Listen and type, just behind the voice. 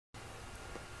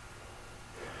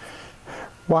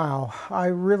Wow, I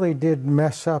really did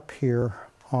mess up here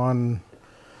on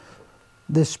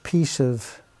this piece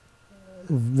of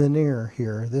veneer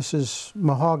here. This is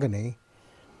mahogany,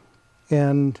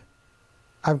 and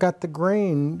I've got the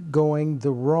grain going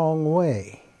the wrong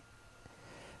way.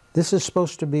 This is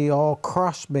supposed to be all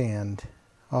crossband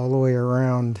all the way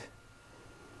around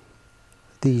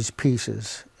these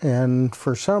pieces, and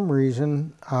for some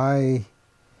reason I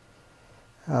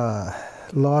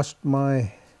lost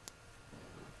my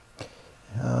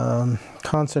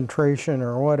concentration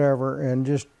or whatever and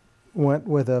just went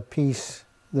with a piece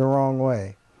the wrong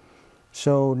way.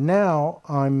 So now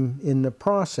I'm in the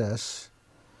process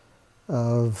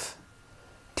of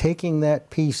taking that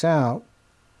piece out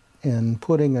and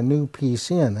putting a new piece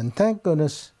in, and thank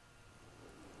goodness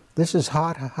this is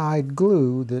hot hide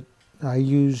glue that I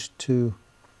used to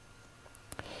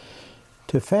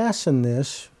fasten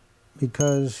this,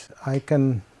 because I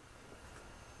can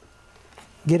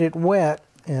get it wet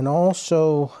and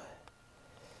also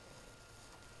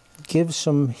give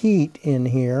some heat in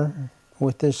here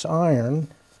with this iron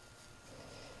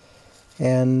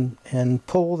and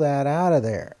pull that out of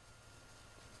there.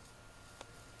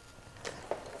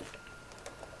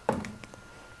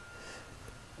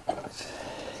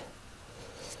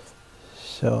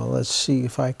 So let's see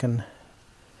if I can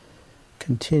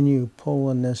continue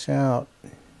pulling this out.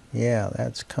 Yeah,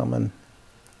 that's coming.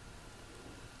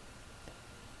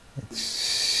 It's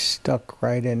stuck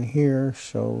right in here,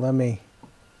 so let me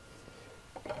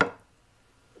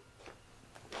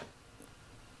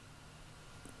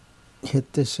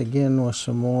hit this again with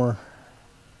some more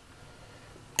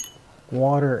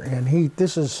water and heat.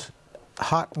 This is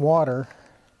hot water.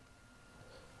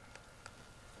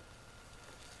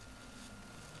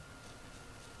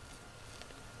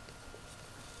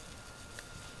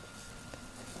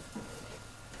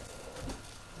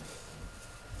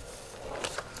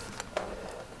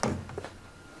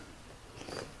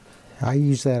 I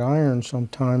use that iron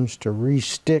sometimes to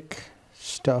re-stick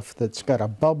stuff that's got a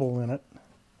bubble in it,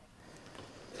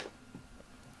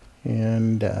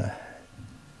 and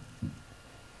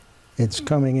it's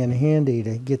coming in handy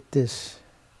to get this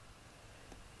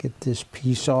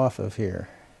piece off of here.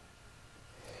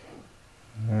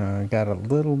 I got a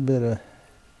little bit of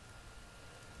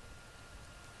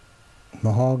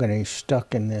mahogany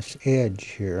stuck in this edge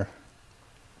here.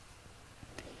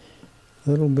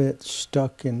 Little bit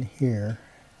stuck in here,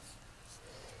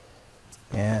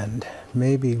 and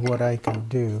maybe what I can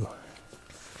do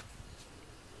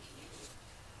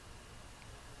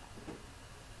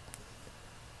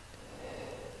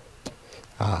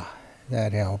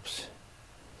that helps.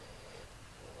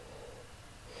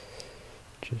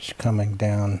 Just coming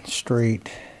down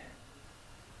straight.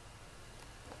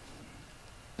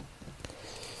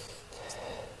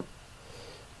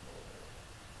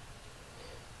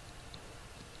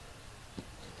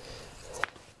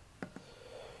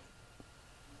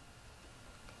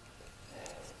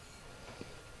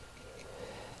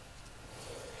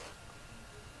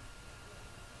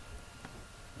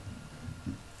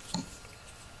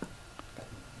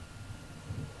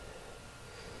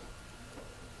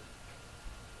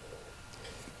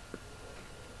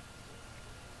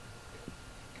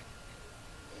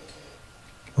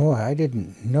 Oh, I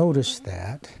didn't notice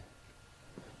that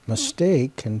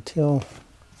mistake until,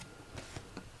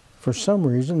 for some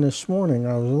reason, this morning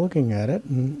I was looking at it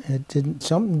and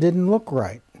something didn't look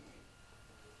right.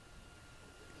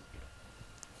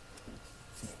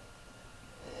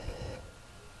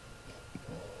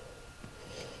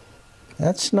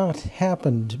 That's not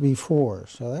happened before,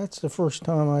 so that's the first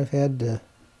time I've had to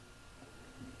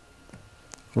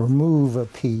remove a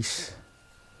piece.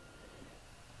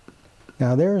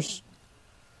 Now there's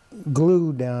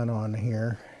glue down on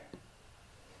here,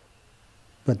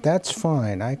 but that's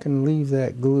fine. I can leave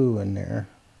that glue in there.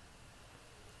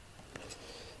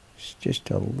 It's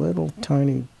just a little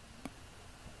tiny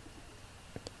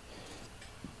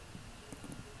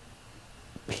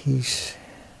piece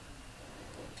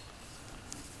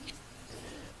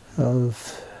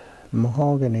of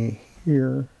mahogany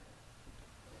here.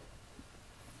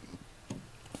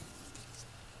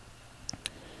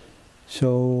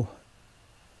 So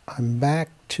I'm back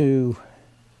to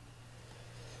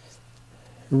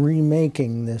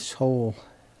remaking this whole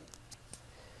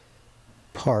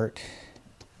part,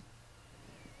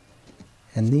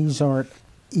 and these aren't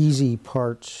easy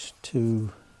parts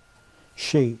to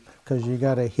shape because you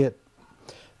got to hit.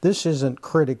 This isn't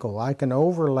critical. I can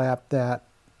overlap that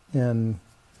and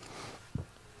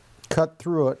cut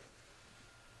through it,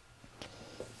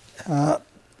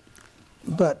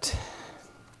 but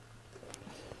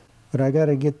I got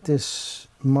to get this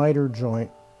miter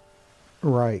joint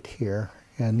right here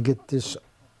and get this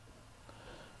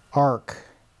arc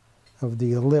of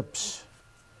the ellipse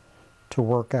to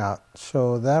work out.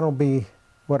 So that'll be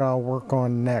what I'll work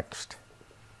on next.